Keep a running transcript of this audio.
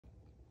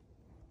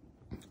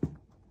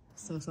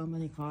So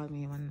somebody called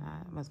me when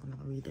I was going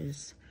to read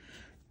this.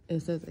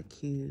 It says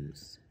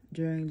accused.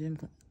 During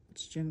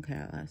gym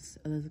class,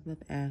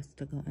 Elizabeth asked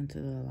to go into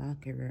the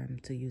locker room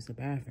to use the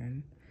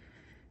bathroom.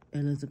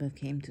 Elizabeth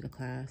came to the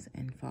class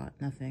and thought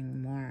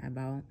nothing more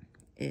about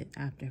it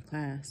after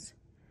class.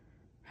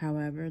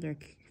 However, their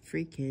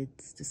three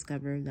kids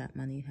discovered that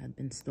money had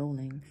been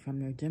stolen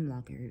from their gym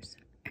lockers.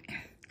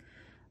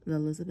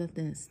 Elizabeth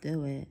didn't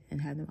steal it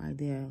and had no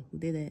idea who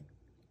did it.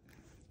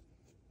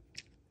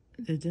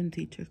 The gym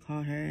teacher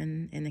called her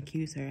and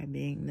accused her of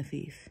being the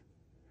thief.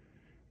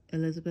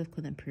 Elizabeth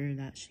couldn't prove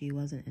that she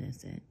wasn't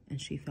innocent, and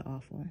she felt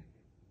awful.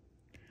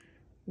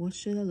 What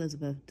should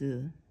Elizabeth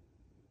do?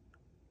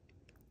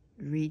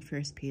 Read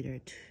 1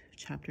 Peter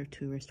chapter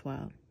 2, verse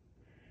 12.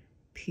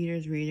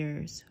 Peter's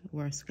readers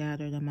were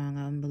scattered among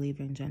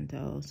unbelieving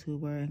Gentiles who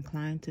were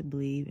inclined to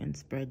believe and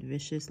spread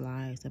vicious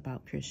lies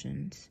about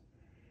Christians.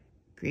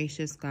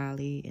 Gracious,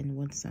 godly, and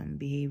winsome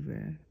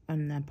behavior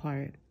on the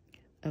part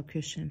of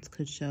Christians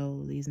could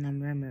show these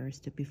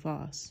rumors to be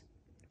false,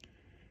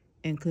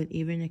 and could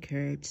even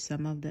encourage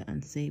some of the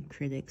unsaved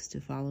critics to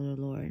follow the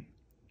Lord.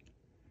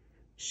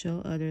 Show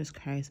others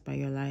Christ by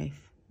your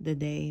life. The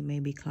day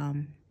may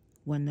become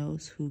when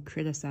those who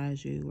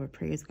criticize you will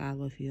praise God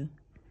with you.